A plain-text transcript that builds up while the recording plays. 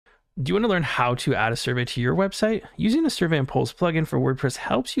Do you want to learn how to add a survey to your website? Using a Survey and Polls plugin for WordPress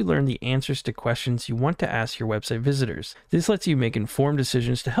helps you learn the answers to questions you want to ask your website visitors. This lets you make informed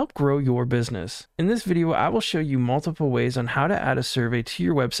decisions to help grow your business. In this video, I will show you multiple ways on how to add a survey to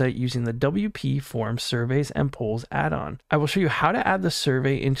your website using the WPForms Surveys and Polls add-on. I will show you how to add the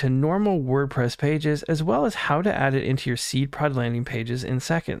survey into normal WordPress pages, as well as how to add it into your SeedProd landing pages in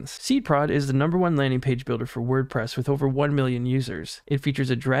seconds. SeedProd is the #1 landing page builder for WordPress with over 1 million users. It features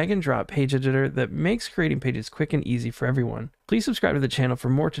a drag and drop page editor that makes creating pages quick and easy for everyone. Please subscribe to the channel for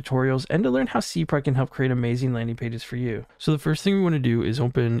more tutorials and to learn how SeedProd can help create amazing landing pages for you. So the first thing we want to do is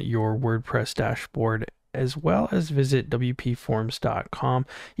open your WordPress dashboard, as well as visit WPForms.com.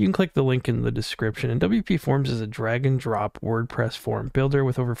 You can click the link in the description, and WPForms is a drag and drop WordPress form builder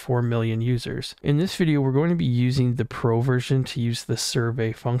with over 4 million users. In this video, we're going to be using the Pro version to use the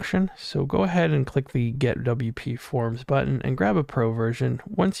survey function. So go ahead and click the Get WPForms button and grab a Pro version.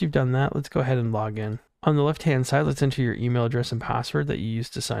 Once you've done that, let's go ahead and log in. On the left-hand side, let's enter your email address and password that you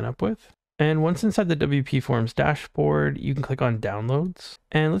used to sign up with. And once inside the WPForms dashboard, you can click on Downloads,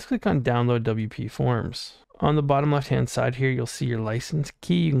 and let's click on Download WPForms. On the bottom left-hand side here, you'll see your license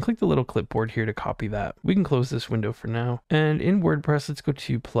key. You can click the little clipboard here to copy that. We can close this window for now. And in WordPress, let's go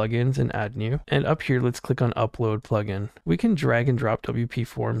to Plugins and Add New. And up here, let's click on Upload Plugin. We can drag and drop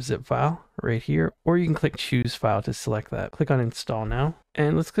WPForms zip file right here, or you can click Choose File to select that. Click on Install Now,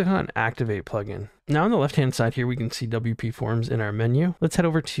 and let's click on Activate Plugin. Now on the left-hand side here, we can see WPForms in our menu. Let's head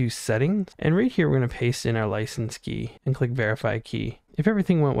over to Settings, and right here, we're going to paste in our license key and click Verify Key. If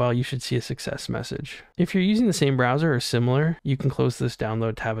everything went well, you should see a success message. If you're using the same browser or similar, you can close this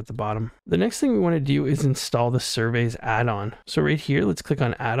download tab at the bottom. The next thing we want to do is install the Surveys add-on. So right here, let's click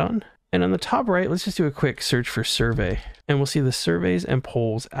on Add-on. And on the top right, let's just do a quick search for survey, and we'll see the Surveys and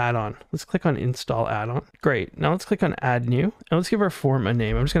Polls add-on. Let's click on Install Add-on. Great. Now let's click on Add New, and let's give our form a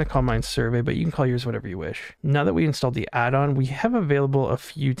name. I'm just going to call mine Survey, but you can call yours whatever you wish. Now that we installed the add-on, we have available a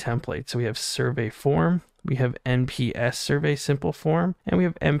few templates. So we have Survey Form, we have NPS Survey Simple Form, and we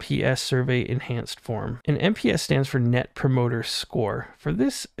have NPS Survey Enhanced Form. And NPS stands for Net Promoter Score. For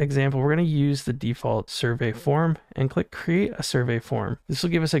this example, we're going to use the default survey form and click Create a Survey Form. This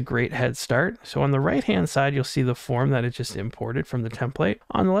will give us a great head start. So on the right-hand side, you'll see the form that it just imported from the template.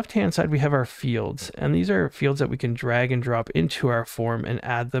 On the left-hand side, we have our fields, and these are fields that we can drag and drop into our form and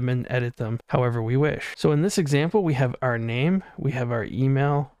add them and edit them however we wish. So in this example, we have our name, we have our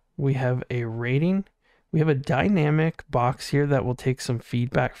email, we have a rating, we have a dynamic box here that will take some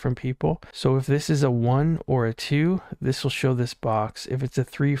feedback from people. So if this is a 1 or a 2, this will show this box. If it's a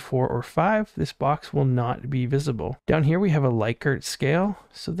 3, 4, or 5, this box will not be visible. Down here we have a Likert scale.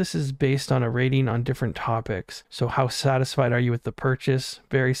 So this is based on a rating on different topics. So how satisfied are you with the purchase?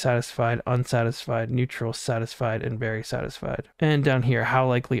 Very satisfied, unsatisfied, neutral, satisfied, and very satisfied. And down here, how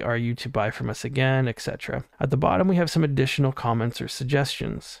likely are you to buy from us again, etc. At the bottom, we have some additional comments or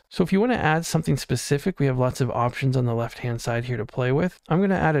suggestions. So if you want to add something specific, we have lots of options on the left-hand side here to play with. I'm going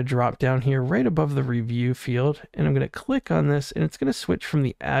to add a drop down here right above the review field, and I'm going to click on this, and it's going to switch from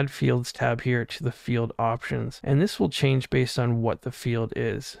the Add Fields tab here to the field options. And this will change based on what the field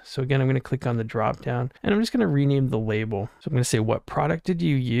is. So again, I'm going to click on the drop down, and I'm just going to rename the label. So I'm going to say, what product did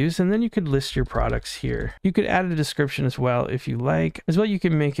you use? And then you could list your products here. You could add a description as well if you like. As well, you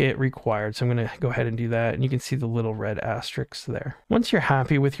can make it required. So I'm going to go ahead and do that, and you can see the little red asterisks there. Once you're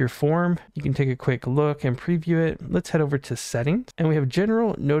happy with your form, you can take a quick look and preview it. Let's head over to Settings, and we have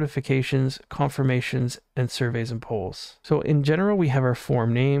General, Notifications, Confirmations, and Surveys and Polls. So in general, we have our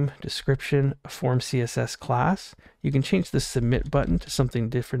form name, description, a form CSS class. You can change the submit button to something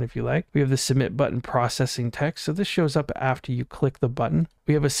different if you like. We have the submit button processing text. So this shows up after you click the button.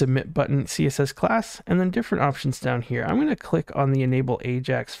 We have a submit button CSS class, and then different options down here. I'm going to click on the enable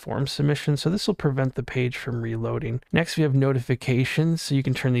Ajax form submission. So this will prevent the page from reloading. Next, we have notifications. So you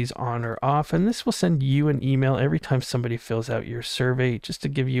can turn these on or off, and this will send you an email every time somebody fills out your survey, just to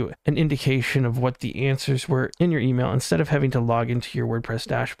give you an indication of what the answers were in your email instead of having to log into your WordPress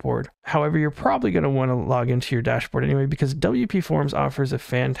dashboard. However, you're probably going to want to log into your dashboard anyway, because WPForms offers a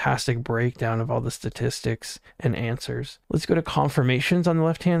fantastic breakdown of all the statistics and answers. Let's go to confirmations on the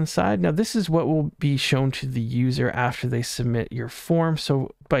left-hand side. Now, this is what will be shown to the user after they submit your form.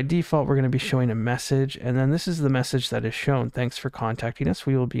 So by default, we're going to be showing a message, and then this is the message that is shown. Thanks for contacting us.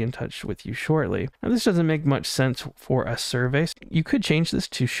 We will be in touch with you shortly. Now, this doesn't make much sense for a survey. You could change this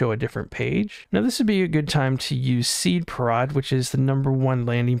to show a different page. Now, this would be a good time to use SeedProd, which is the #1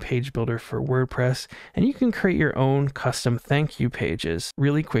 landing page builder for WordPress, and you can create your own custom thank you pages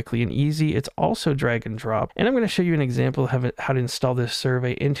really quickly and easy. It's also drag and drop, and I'm going to show you an example of how to install this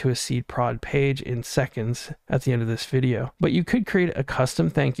survey into a SeedProd page in seconds at the end of this video. But you could create a custom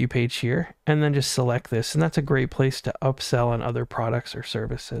thank thank you page here, and then just select this. And that's a great place to upsell on other products or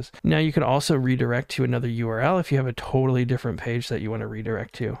services. Now you can also redirect to another URL if you have a totally different page that you want to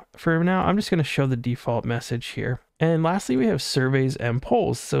redirect to. For now, I'm just going to show the default message here. And lastly, we have surveys and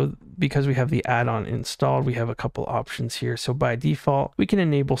polls. So because we have the add-on installed, we have a couple options here. So by default, we can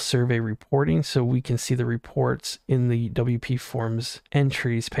enable survey reporting so we can see the reports in the WPForms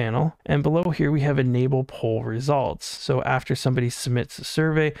entries panel. And below here, we have enable poll results. So after somebody submits a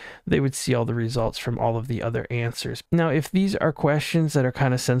survey, they would see all the results from all of the other answers. Now, if these are questions that are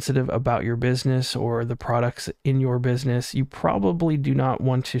kind of sensitive about your business or the products in your business, you probably do not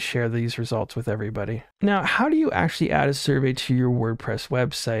want to share these results with everybody. Now, how do you actually add a survey to your WordPress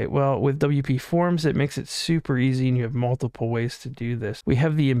website? Well, with WPForms, it makes it super easy and you have multiple ways to do this. We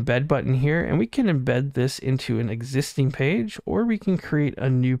have the embed button here, and we can embed this into an existing page, or we can create a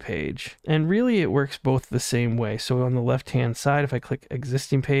new page. And really it works both the same way. So on the left-hand side, if I click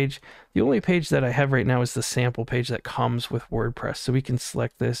existing page, the only page that I have right now is the sample page that comes with WordPress. So we can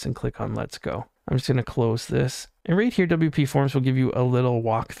select this and click on Let's Go. I'm just going to close this. And right here, WPForms will give you a little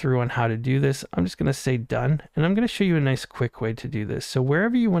walkthrough on how to do this. I'm just going to say done, and I'm going to show you a nice quick way to do this. So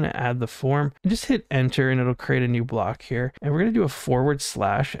wherever you want to add the form, just hit enter and it'll create a new block here. And we're going to do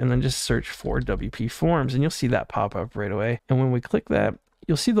a / and then just search for WPForms, and you'll see that pop up right away. And when we click that,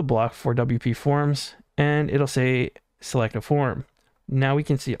 you'll see the block for WPForms, and it'll say select a form. Now we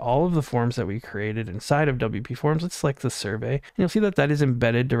can see all of the forms that we created inside of WPForms. Let's select the survey, and you'll see that that is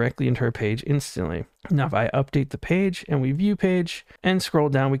embedded directly into our page instantly. Now, if I update the page and we view page and scroll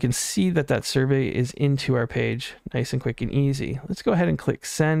down, we can see that that survey is into our page, nice and quick and easy. Let's go ahead and click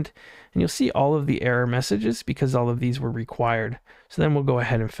send, and you'll see all of the error messages because all of these were required. So then we'll go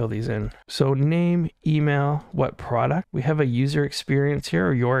ahead and fill these in. So name, email, what product. We have a user experience here,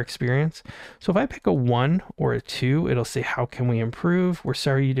 or your experience. So if I pick a 1 or a 2, it'll say, how can we improve? We're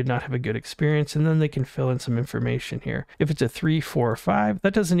sorry you did not have a good experience. And then they can fill in some information here. If it's a 3, 4, or 5,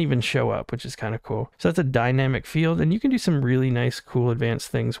 that doesn't even show up, which is kind of cool. So that's a dynamic field, and you can do some really nice, cool, advanced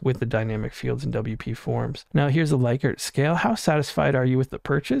things with the dynamic fields in WPForms. Now here's a Likert scale. How satisfied are you with the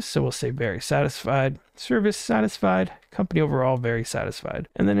purchase? So we'll say very satisfied. Service satisfied. Company overall very satisfied.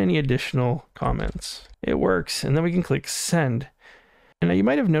 And then any additional comments. It works. And then we can click send. And now you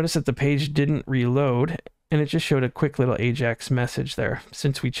might have noticed that the page didn't reload, and it just showed a quick little Ajax message there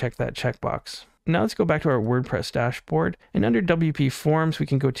since we checked that checkbox. Now let's go back to our WordPress dashboard, and under WPForms, we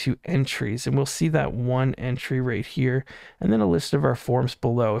can go to entries, and we'll see that one entry right here, and then a list of our forms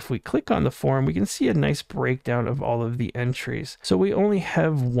below. If we click on the form, we can see a nice breakdown of all of the entries. So we only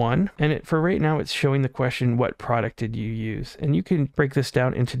have one, and for right now, it's showing the question, what product did you use? And you can break this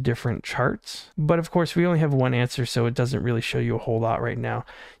down into different charts, but of course, we only have one answer, so it doesn't really show you a whole lot right now.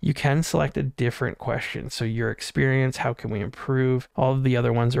 You can select a different question. So your experience, how can we improve? All of the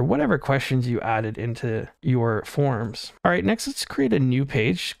other ones, or whatever questions you added into your forms. All right, next let's create a new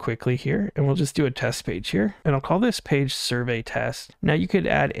page quickly here, and we'll just do a test page here, and I'll call this page survey test. Now you could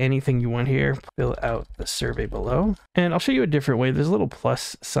add anything you want here, fill out the survey below, and I'll show you a different way. There's a little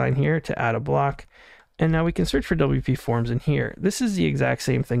plus sign here to add a block, and now we can search for WPForms in here. This is the exact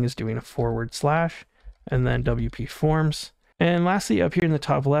same thing as doing a / and then WPForms. And lastly, up here in the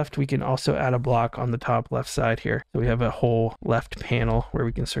top left, we can also add a block on the top left side here. So we have a whole left panel where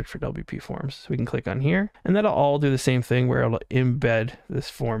we can search for WPForms. So we can click on here, and that'll all do the same thing where it'll embed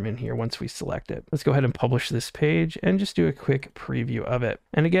this form in here once we select it. Let's go ahead and publish this page and just do a quick preview of it.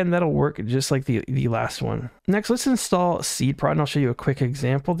 And again, that'll work just like the last one. Next, let's install SeedProd, and I'll show you a quick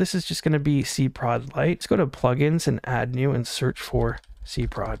example. This is just going to be SeedProd Lite. Let's go to plugins and add new and search for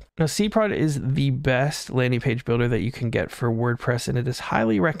SeedProd. Now, SeedProd is the best landing page builder that you can get for WordPress, and it is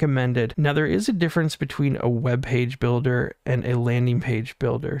highly recommended. Now, there is a difference between a web page builder and a landing page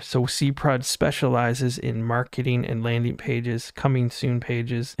builder. So SeedProd specializes in marketing and landing pages, coming soon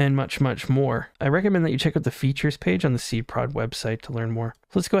pages, and much, much more. I recommend that you check out the features page on the SeedProd website to learn more.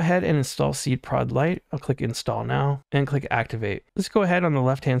 So let's go ahead and install SeedProd Lite. I'll click install now and click activate. Let's go ahead on the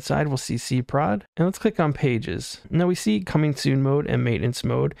left-hand side, we'll see SeedProd, and let's click on pages. Now we see coming soon mode and maintenance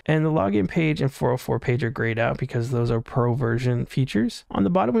mode, and the login page and 404 page are grayed out because those are pro version features. On the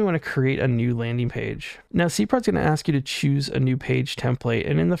bottom, we want to create a new landing page. Now SeedProd's going to ask you to choose a new page template,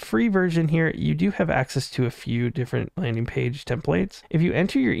 and in the free version here, you do have access to a few different landing page templates. If you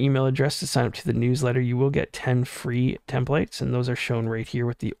enter your email address to sign up to the newsletter, you will get 10 free templates, and those are shown right here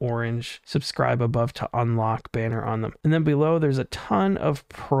with the orange subscribe above to unlock banner on them. And then below, there's a ton of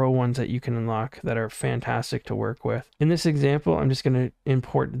pro ones that you can unlock that are fantastic to work with. In this example, I'm just going to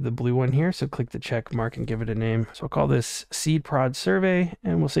import the blue one here. So click the check mark and give it a name. So I'll call this SeedProd survey,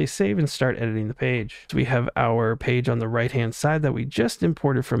 and we'll say save and start editing the page. So we we have our page on the right-hand side that we just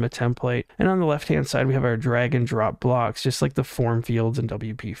imported from a template. And on the left-hand side, we have our drag and drop blocks, just like the form fields in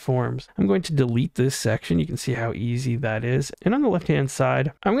WP Forms. I'm going to delete this section. You can see how easy that is. And on the left-hand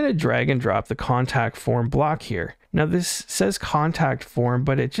side, I'm going to drag and drop the contact form block here. Now this says contact form,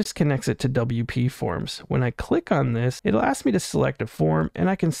 but it just connects it to WP Forms. When I click on this, it'll ask me to select a form, and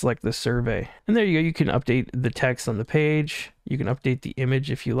I can select the survey. And there you go. You can update the text on the page. You can update the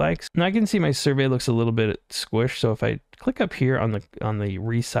image if you like. Now I can see my survey looks a little bit squished. So if I click up here on the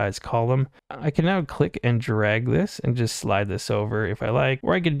resize column, I can now click and drag this and just slide this over if I like,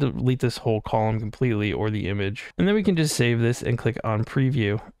 or I can delete this whole column completely or the image. And then we can just save this and click on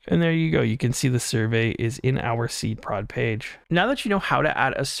preview. And there you go. You can see the survey is in our SeedProd page. Now that you know how to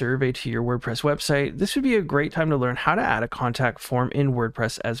add a survey to your WordPress website, this would be a great time to learn how to add a contact form in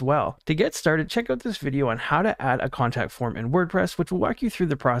WordPress as well. To get started, check out this video on how to add a contact form in WordPress, which will walk you through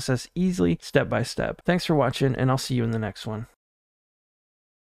the process easily, step by step. Thanks for watching, and I'll see you in the next one.